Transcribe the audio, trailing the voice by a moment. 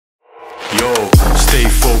Yo, stay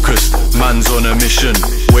focused, man's on a mission.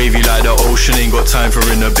 Wavy like the ocean, ain't got time for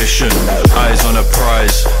inhibition. Eyes on a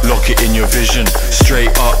prize, lock it in your vision.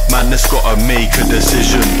 Straight up, man, that's gotta make a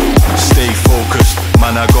decision. Stay focused,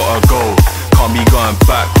 man, I gotta go. Can't be going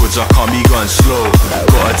backwards, I can't be going slow.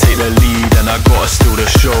 Gotta take the lead and I gotta steal the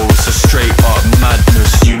show. It's a straight up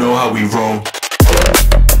madness, you know how we roll.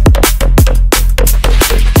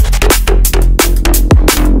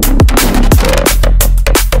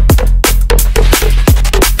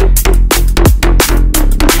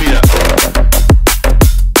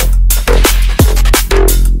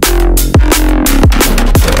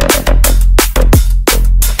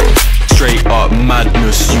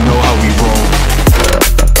 Madness, you know how we roll.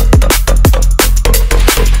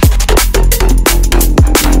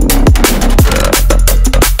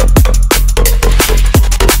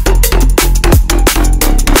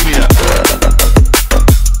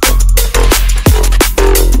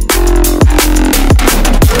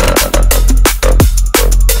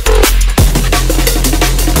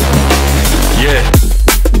 Yeah,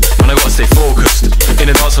 man, I gotta stay focused. In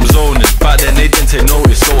the dance I'm zoning. Back then they didn't take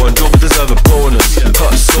notice, so on job deserve a bonus.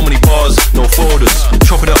 Cut so many bars, no folders.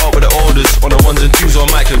 Chopping it up with the orders. On the ones and twos on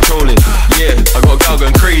mic controlling. Yeah, I got a gal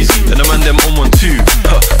going crazy, and the man them on 1 2.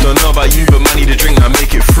 Don't know about you, but man need a drink and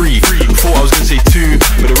make it free. Thought I was gonna say 2,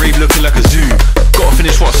 but the rave looking like a zoo. Gotta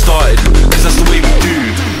finish what I started, cause that's the way we do.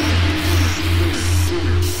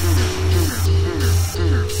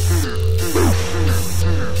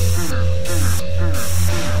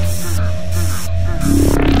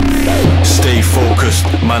 Stay focused,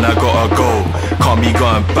 man, I gotta go. Can't be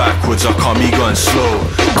going backwards, I can't be going slow.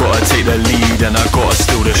 Gotta take the lead and I gotta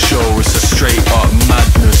steal the show. It's a straight up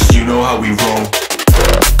madness, you know how we roll.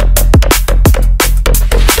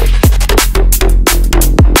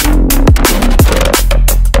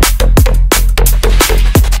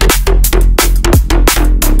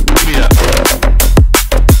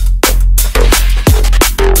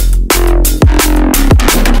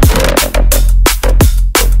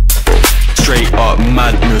 Straight up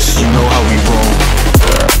madness, you know how we roll.